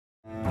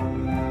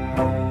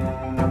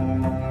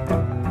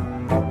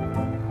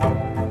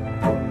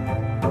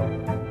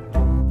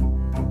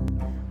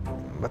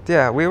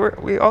yeah,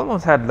 we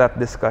almost had that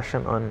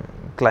discussion on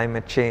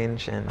climate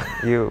change, and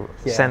you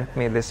sent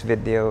me this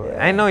video.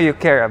 I know you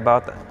care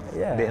about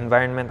the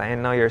environment. I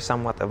know you're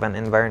somewhat of an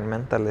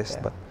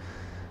environmentalist, but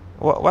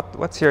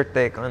what's your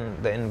take on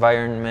the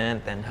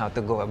environment and how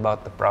to go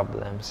about the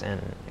problems and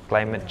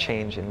climate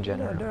change in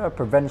general? There are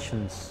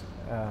preventions.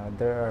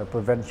 There are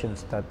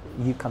preventions that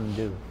you can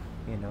do,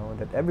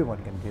 that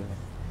everyone can do.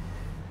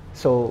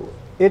 So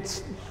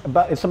it's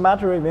a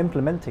matter of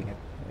implementing it.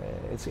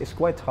 It's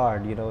quite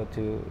hard,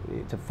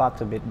 to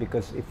fathom it,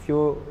 because if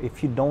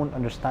you don't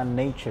understand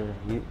nature,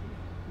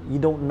 you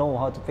don't know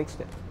how to fix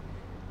it.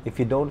 If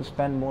you don't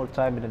spend more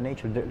time in the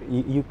nature,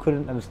 you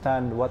couldn't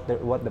understand what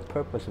the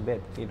purpose of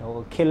it.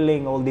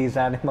 Killing all these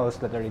animals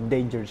that are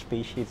endangered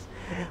species.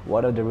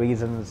 What are the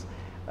reasons?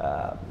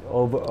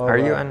 Are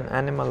you an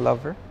animal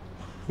lover?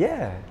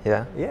 Yeah.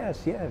 Yeah.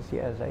 Yes.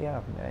 I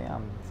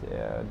am.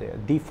 The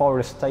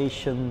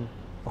deforestation,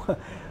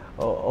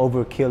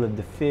 overkill of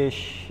the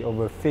fish,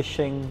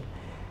 overfishing.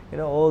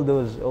 All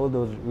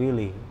those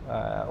really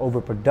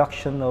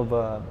overproduction of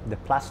the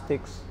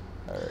plastics.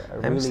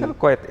 I'm still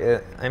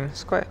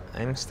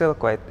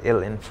quite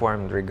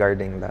ill-informed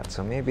regarding that.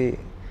 So maybe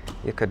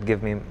you could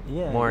give me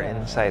more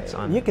insights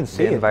on you can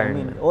see the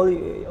environment. I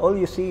mean,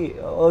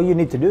 all you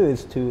need to do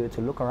is to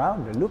look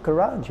around. Look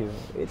around you.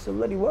 It's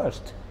already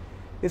worst.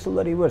 It's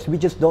already worse. We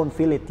just don't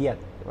feel it yet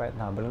right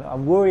now. But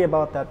I'm worried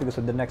about that because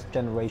of the next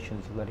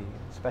generations already.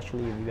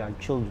 Especially if you have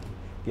children,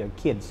 if you have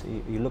kids.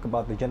 You look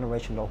about the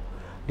generation of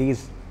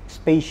these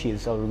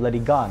species are already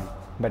gone.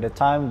 By the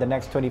time the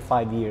next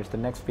 25 years, the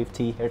next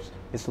 50 years,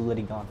 it's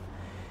already gone.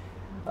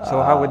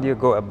 So how would you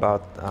go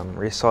about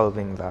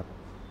resolving that?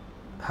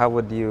 How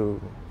would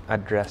you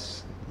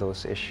address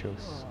those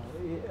issues?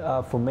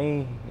 For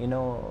me,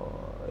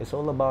 it's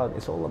all about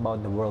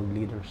the world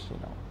leaders.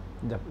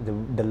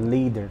 The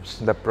leaders.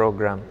 The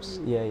programs.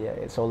 Yeah.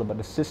 It's all about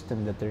the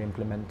system that they're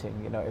implementing.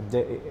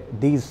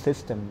 These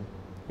systems,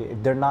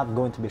 if they're not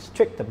going to be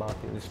strict about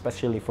it,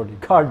 especially for the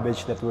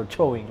garbage that we're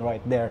throwing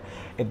right there,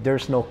 if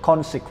there's no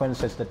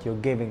consequences that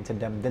you're giving to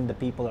them, then the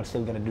people are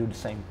still going to do the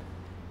same.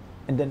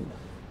 And then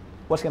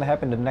what's going to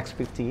happen in the next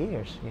 50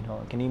 years?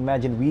 Can you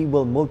imagine? We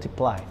will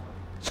multiply.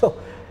 So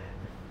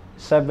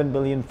 7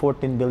 billion,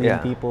 14 billion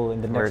people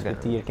in the next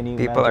 50 years. Can you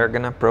imagine? People are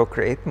going to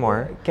procreate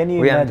more. Can you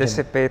we imagine?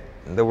 Anticipate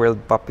the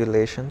world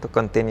population to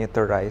continue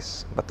to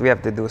rise, but we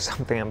have to do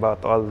something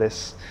about all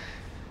this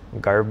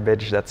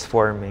garbage that's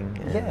forming.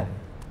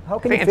 How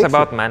can I think it's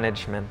about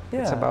management.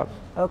 Yeah. It's about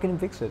how can you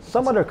fix it?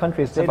 Some other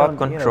countries, they about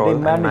don't, control they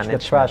manage and the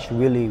trash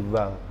really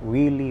well,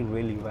 really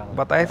well.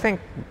 But I think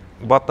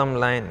bottom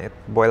line, it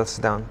boils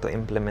down to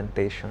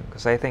implementation,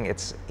 because I think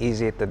it's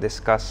easy to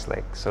discuss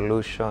like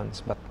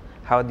solutions, but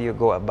how do you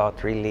go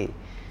about really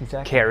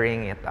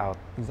carrying it out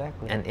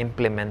and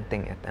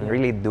implementing it and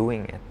really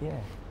doing it? Yeah,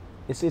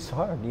 it's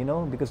hard,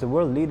 because the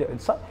world leader.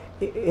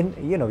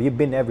 You've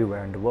been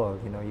everywhere in the world.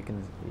 You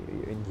can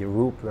in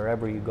Europe,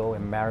 wherever you go,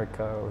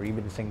 America or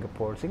even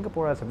Singapore.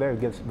 Singapore has a very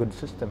good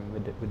system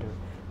with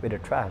the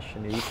trash,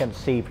 and you can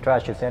save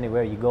trashes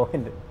anywhere you go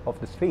off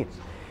the streets.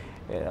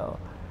 So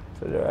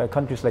there are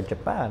countries like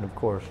Japan, of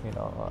course.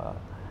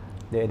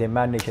 They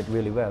manage it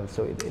really well.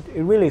 So it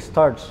really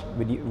starts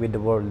with the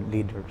world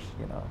leaders.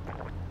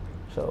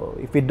 So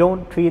if we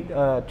don't treat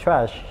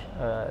trash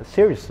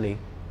seriously,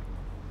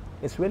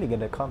 it's really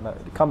going to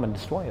come and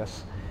destroy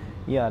us.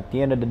 Yeah, at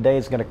the end of the day,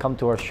 it's going to come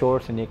to our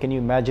shores. And can you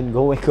imagine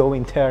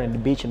going there in the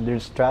beach and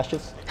there's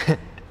trashes?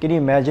 Can you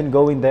imagine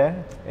going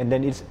there and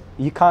then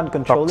you can't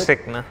control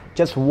Toxic, it? Na?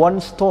 Just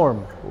one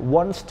storm,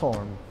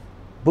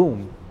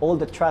 boom, all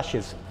the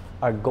trashes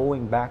are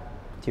going back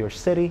to your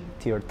city,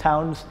 to your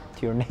towns,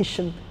 to your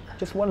nation.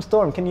 Just one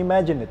storm. Can you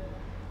imagine it?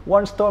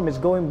 One storm is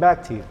going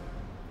back to you.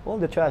 All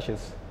the trashes.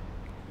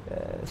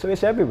 So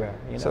it's everywhere.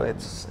 So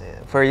it's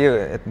for you.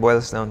 It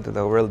boils down to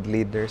the world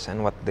leaders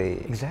and what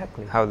they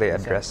how they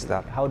address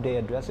that. How they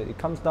address it. It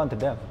comes down to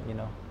them.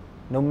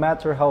 No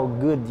matter how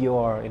good you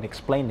are in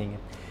explaining it,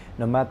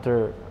 no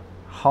matter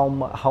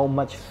how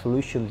much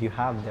solutions you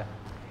have there,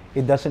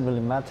 it doesn't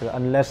really matter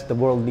unless the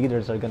world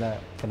leaders are gonna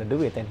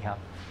do it anyhow.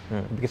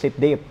 Because if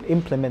they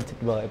implement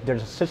it well, if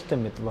there's a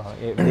system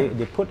if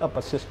they put up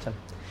a system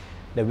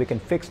that we can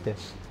fix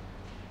this,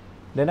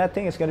 then I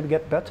think it's going to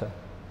get better.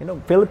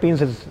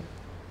 Philippines is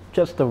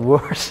just the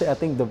worst. I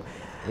think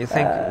you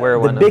think we're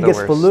one the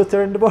biggest of the worst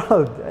polluter in the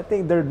world. I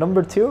think they're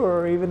number 2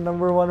 or even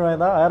number 1 right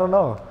now. I don't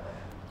know.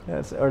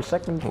 Yes, or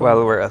second.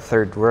 Well, we're a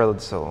third world,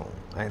 so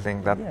I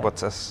think that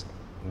puts us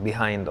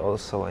behind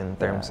also in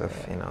terms of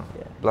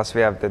Plus,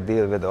 we have to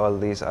deal with all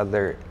these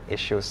other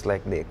issues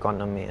like the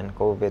economy and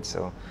COVID.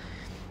 So,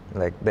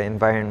 like the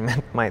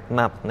environment might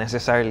not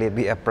necessarily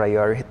be a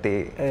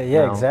priority.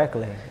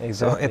 Exactly.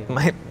 So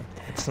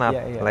it's not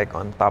like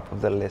on top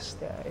of the list.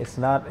 It's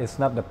not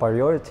the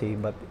priority,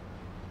 but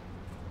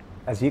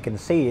as you can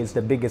see, it's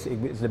the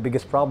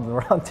biggest problem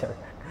around there.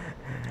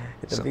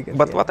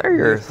 But what are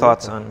your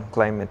thoughts on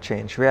climate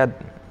change? We had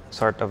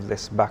sort of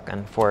this back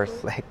and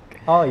forth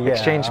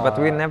exchange, but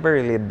we never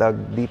really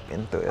dug deep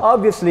into it.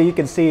 Obviously, you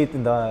can see it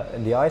in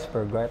the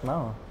iceberg right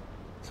now.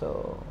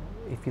 So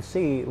if you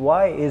see,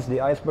 why is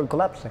the iceberg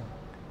collapsing?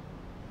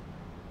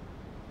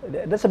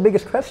 That's the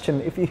biggest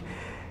question. If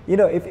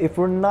if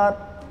we're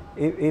not,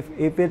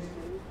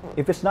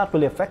 if it's not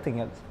really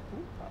affecting us,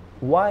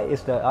 why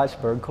is the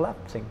iceberg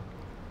collapsing?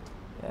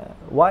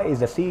 Why is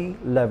the sea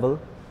level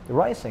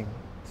rising?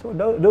 So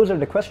those are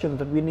the questions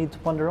that we need to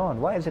ponder on.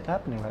 Why is it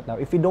happening right now?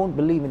 If we don't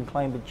believe in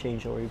climate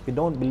change, or if we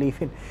don't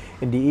believe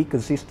in the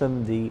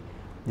ecosystem, the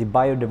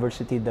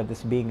biodiversity that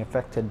is being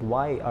affected,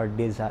 why are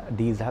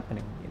these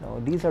happening?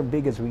 These are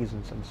biggest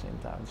reasons at the same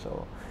time.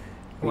 So,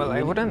 well,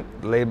 I wouldn't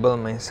label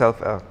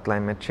myself a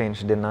climate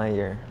change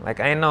denier. Like,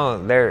 I know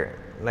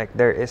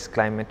there is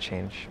climate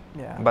change,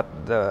 but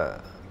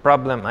the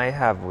problem I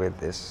have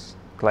with is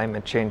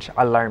climate change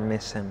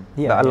alarmism.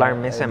 The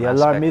alarmism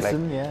aspect.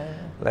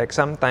 Like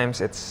sometimes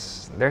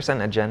there's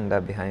an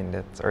agenda behind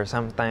it, or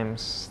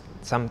sometimes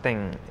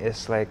something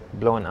is like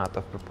blown out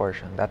of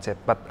proportion. That's it.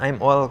 But I'm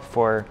all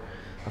for,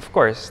 of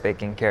course,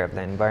 taking care of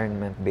the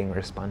environment, being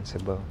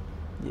responsible.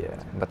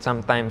 Yeah. But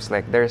sometimes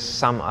there's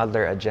some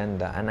other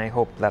agenda, and I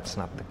hope that's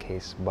not the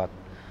case. But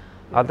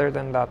other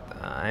than that,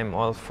 I'm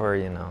all for,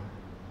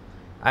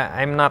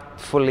 I'm not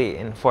fully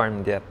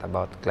informed yet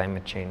about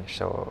climate change,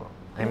 so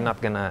I'm not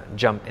gonna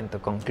jump into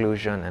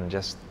conclusion and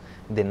just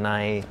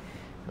deny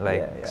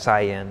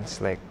science.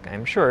 Like,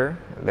 I'm sure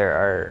there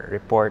are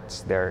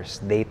reports, there's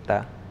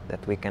data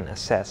that we can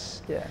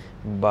assess,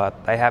 but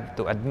I have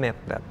to admit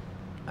that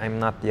I'm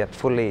not yet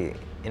fully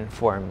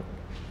informed.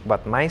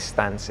 But my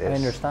stance is, I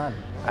understand.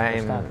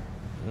 I'm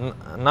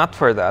not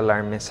for the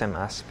alarmism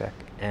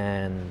aspect,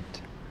 and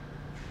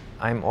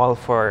I'm all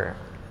for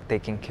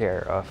taking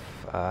care of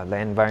the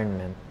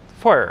environment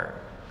for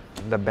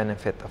the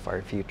benefit of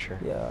our future.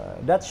 Yeah,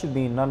 that should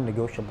be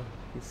non-negotiable.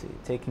 You see,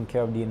 taking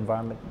care of the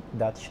environment,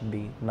 that should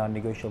be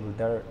non-negotiable.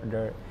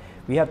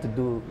 We have to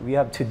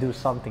do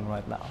something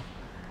right now.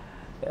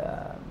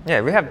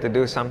 We have to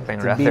do something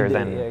rather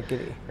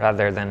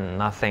than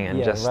nothing,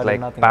 and just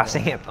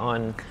passing it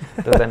on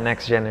to the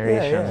next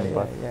generation.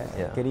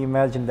 Can you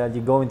imagine that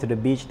you go into the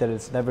beach that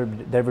it's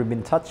never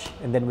been touched,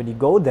 and then when you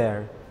go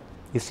there,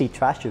 you see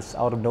trashes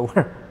out of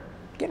nowhere?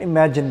 Can you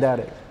imagine that?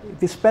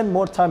 If you spend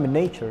more time in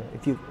nature,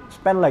 if you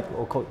spend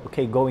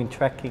going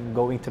trekking,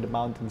 going to the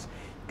mountains,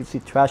 you can see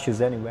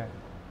trashes anywhere.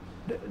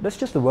 That's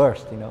just the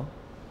worst,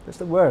 That's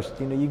the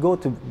worst. You go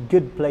to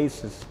good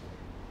places,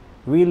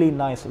 really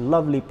nice,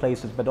 lovely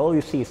places, but all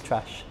you see is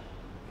trash.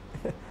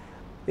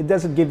 It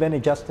doesn't give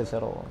any justice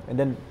at all. And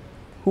then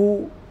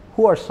who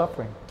are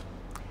suffering?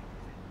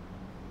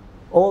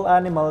 All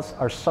animals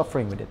are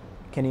suffering with it.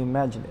 Can you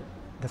imagine it?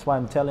 That's why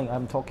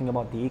I'm talking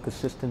about the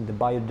ecosystem, the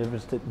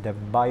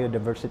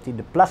biodiversity,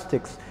 the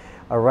plastics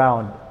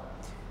around.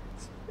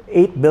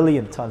 8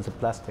 billion tons of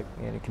plastic.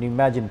 Can you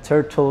imagine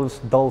turtles,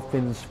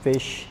 dolphins,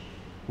 fish,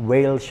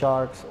 whale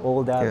sharks,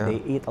 all that? They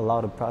eat a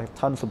lot of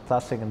tons of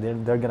plastic,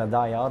 and they're gonna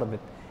die out of it.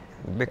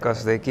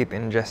 Because they keep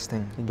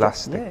ingesting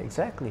plastic. Yeah,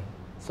 exactly.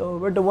 So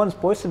we're the ones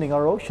poisoning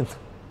our oceans.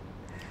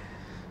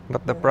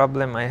 But the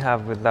problem I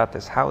have with that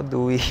is, how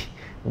do we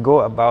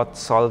go about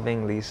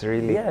solving these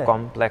really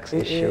complex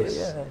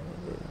issues?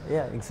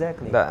 Yeah,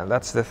 exactly.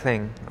 That's the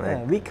thing.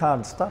 We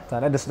can't stop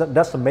that. And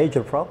that's a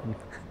major problem.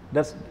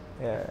 That's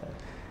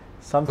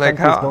some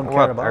countries don't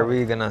care about. Are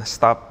we gonna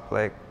stop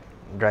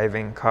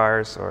driving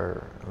cars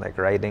or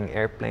riding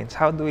airplanes?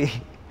 How do we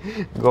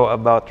go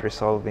about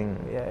resolving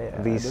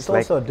these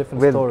also a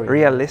different with story.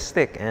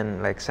 Realistic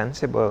and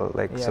sensible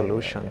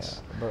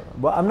solutions?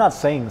 Well, I'm not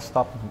saying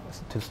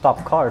to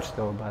stop cars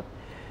though, but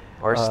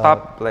or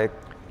stop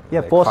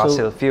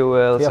fossil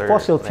fuels.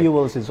 Fossil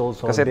fuels is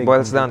also because it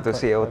boils down to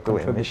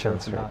CO2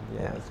 emissions, right?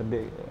 It's a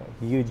big,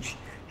 huge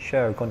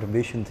share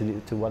contribution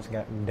to what's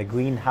the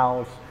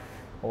greenhouse,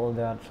 all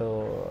that.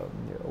 So,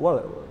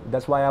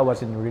 that's why I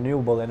was in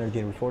renewable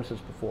energy resources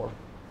before.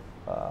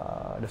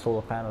 The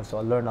solar panels, so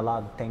I learned a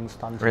lot of things.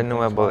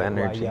 Renewable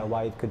energy.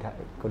 Why it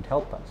could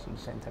help us at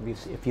the same time.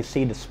 If you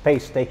see the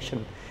space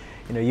station,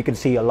 you can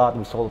see a lot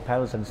with solar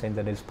panels and saying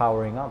that it's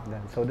powering up.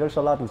 Then, so there's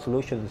a lot of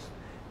solutions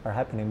are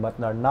happening, but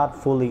they're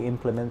not fully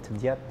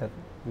implemented yet. That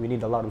we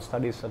need a lot of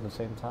studies at the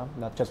same time,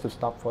 not just to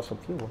stop fossil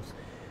fuels.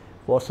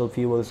 Fossil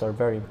fuels are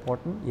very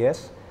important.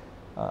 Yes,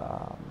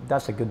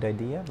 that's a good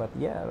idea. But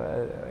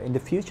in the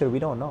future, we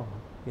don't know.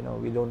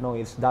 We don't know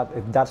if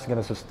that's going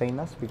to sustain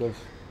us, because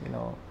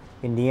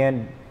in the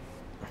end,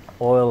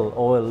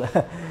 oil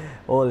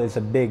is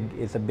a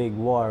big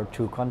war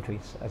to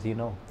countries, as you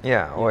know.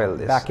 Yeah, oil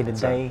is back in the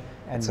day,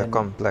 and it's a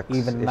complex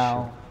even issue.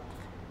 Now.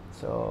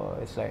 So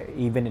it's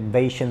even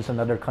invasions in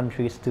other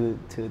countries to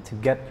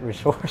get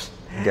resource.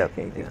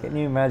 Can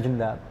you imagine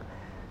that?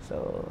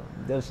 So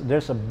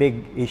there's a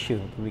big issue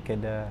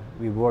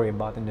we worry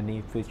about in the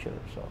near future.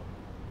 So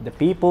the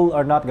people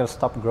are not going to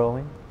stop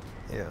growing.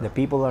 The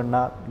people are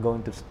not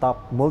going to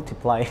stop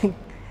multiplying.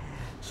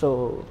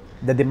 So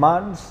the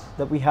demands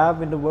that we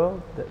have in the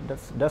world,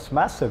 that's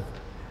massive.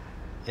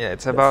 Yeah,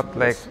 it's about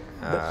that's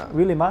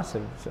really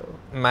massive. So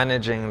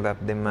managing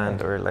that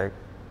demand or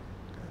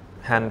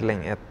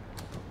handling it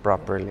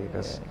properly,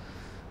 because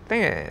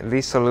think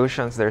these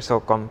solutions, they're so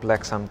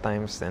complex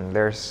sometimes, and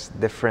there's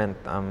different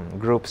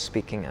groups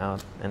speaking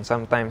out, and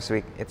sometimes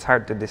it's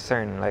hard to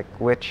discern like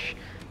which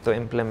to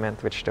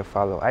implement, which to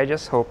follow. I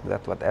just hope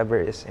that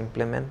whatever is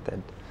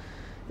implemented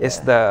is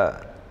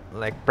the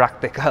like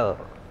practical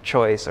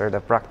choice or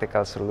the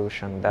practical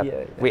solution, that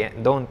we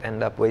don't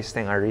end up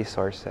wasting our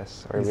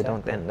resources, or we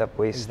don't end up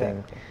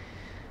wasting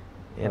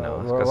you know,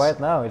 right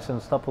now it's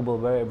unstoppable.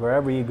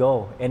 Wherever you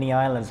go, any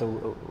islands or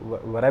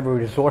whatever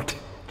resort,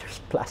 there's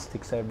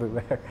plastics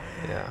everywhere.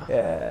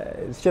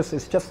 It's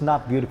just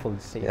not beautiful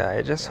to see.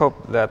 I just hope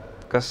that,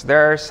 because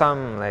there are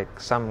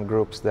some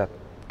groups that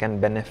can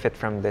benefit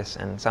from this,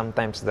 and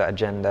sometimes the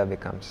agenda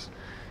becomes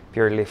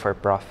purely for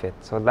profit.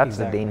 So that's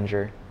the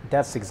danger.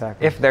 That's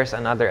exactly. If there's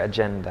another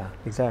agenda.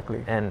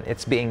 Exactly. And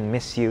it's being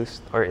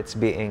misused, or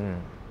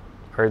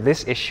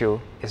this issue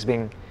is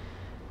being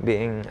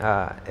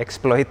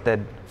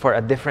exploited for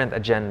a different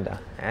agenda.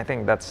 I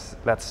think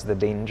that's the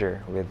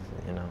danger with,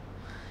 you know,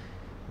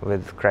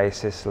 with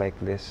crisis like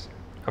this.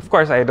 Of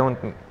course, I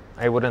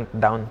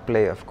wouldn't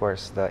downplay, of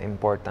course, the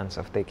importance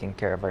of taking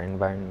care of our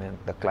environment,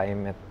 the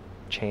climate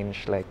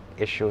change like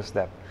issues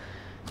that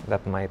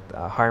might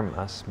harm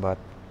us. But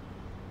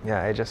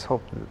yeah, I just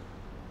hope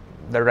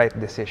the right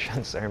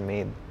decisions are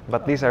made.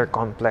 But these are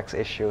complex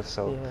issues,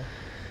 so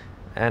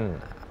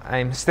and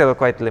I'm still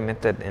quite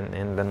limited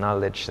in the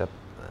knowledge that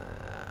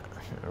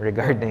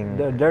regarding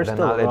there's the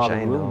still knowledge a lot of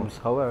I know. rooms.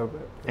 However,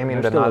 I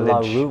mean, there's the still knowledge, a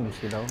lot of rooms,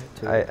 you know,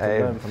 to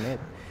learn from it.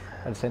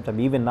 At the same time,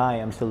 even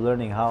I'm still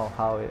learning how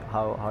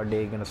are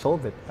they going to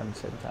solve it. At the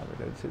same time,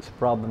 it's a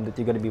problem that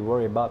you're going to be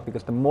worried about,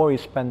 because the more you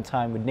spend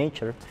time with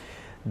nature,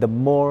 the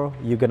more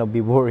you're going to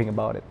be worrying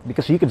about it,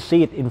 because you can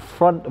see it in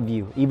front of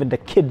you. Even the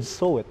kids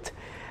saw it.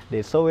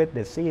 They saw it,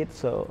 they see it,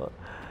 so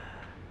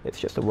it's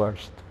just the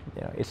worst.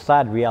 You know, it's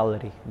sad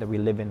reality that we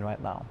live in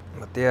right now.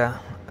 But yeah,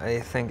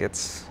 I think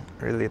it's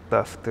really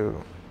tough to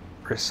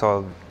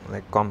resolve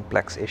like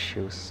complex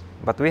issues.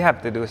 But we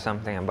have to do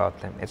something about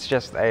them. It's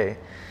just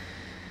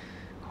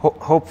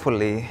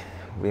hopefully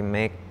we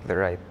make the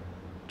right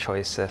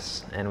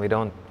choices and we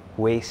don't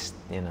waste,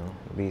 you know,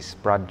 these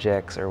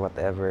projects or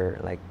whatever,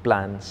 like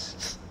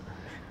plans.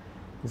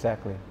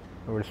 Exactly.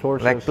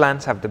 Resources. Like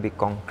plans have to be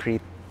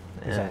concrete.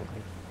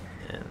 Exactly.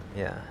 And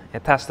yeah,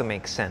 it has to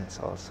make sense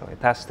also.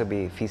 It has to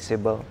be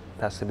feasible.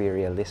 It has to be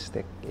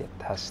realistic. It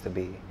has to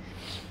be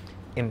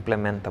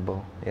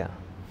implementable. Yeah.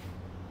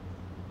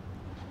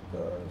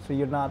 So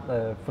you're not,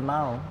 for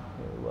now,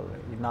 well,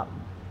 you're not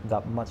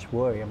that much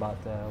worried about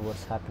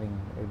what's happening,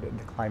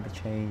 the climate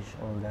change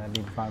or the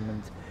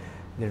environment.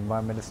 The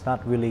environment is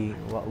not really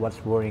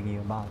what's worrying you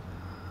about.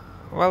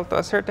 Well, to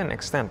a certain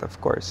extent,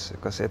 of course,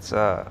 because it's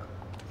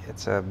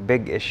a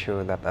big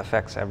issue that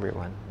affects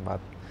everyone. But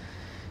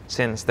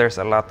since there's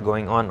a lot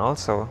going on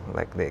also,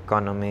 like the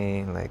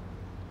economy, like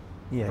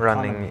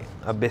running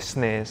a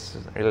business,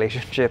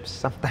 relationships,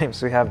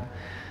 sometimes we have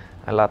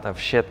a lot of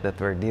shit that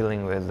we're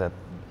dealing with that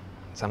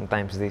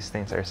sometimes these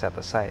things are set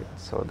aside.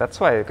 So that's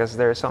why, because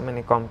there are so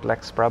many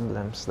complex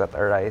problems that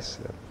arise,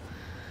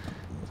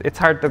 it's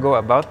hard to go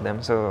about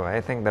them. So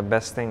I think the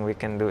best thing we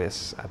can do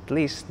is at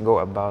least go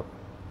about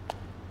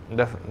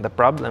the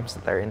problems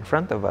that are in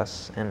front of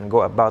us and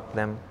go about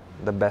them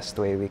the best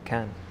way we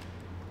can.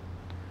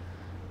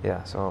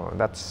 Yeah, so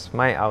that's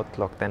my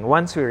outlook. Then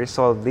once we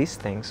resolve these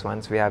things,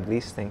 once we have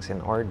these things in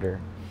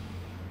order,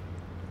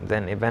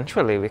 then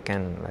eventually we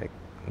can like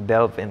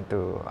delve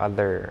into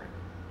other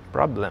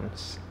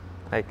problems.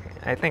 Like,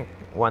 I think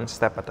one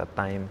step at a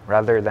time,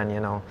 rather than, you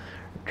know,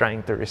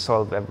 trying to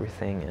resolve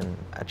everything and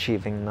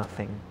achieving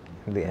nothing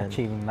in the end.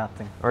 Achieving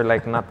nothing. Or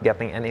like not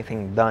getting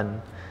anything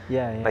done.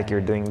 Like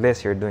you're doing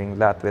this, you're doing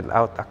that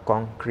without a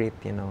concrete,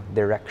 you know,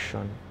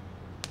 direction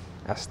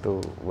as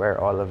to where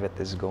all of it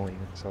is going.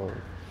 So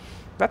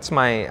that's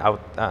my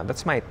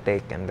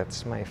take, and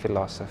that's my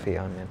philosophy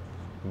on it.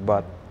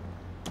 But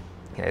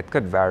yeah, it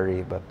could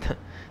vary, but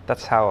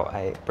that's how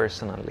I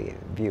personally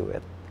view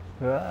it.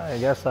 Well, I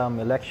guess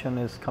election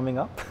is coming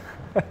up.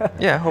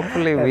 Yeah,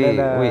 hopefully we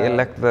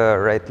elect the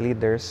right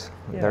leaders,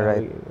 the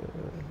right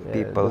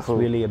people. It's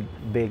really a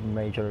big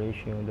major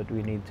issue that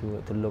we need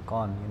to look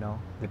on, you know,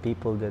 the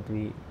people that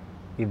we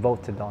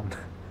voted on.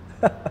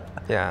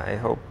 Yeah, I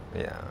hope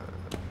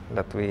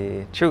that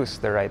we choose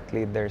the right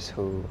leaders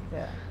who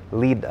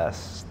lead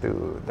us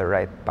to the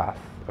right path,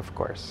 of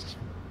course.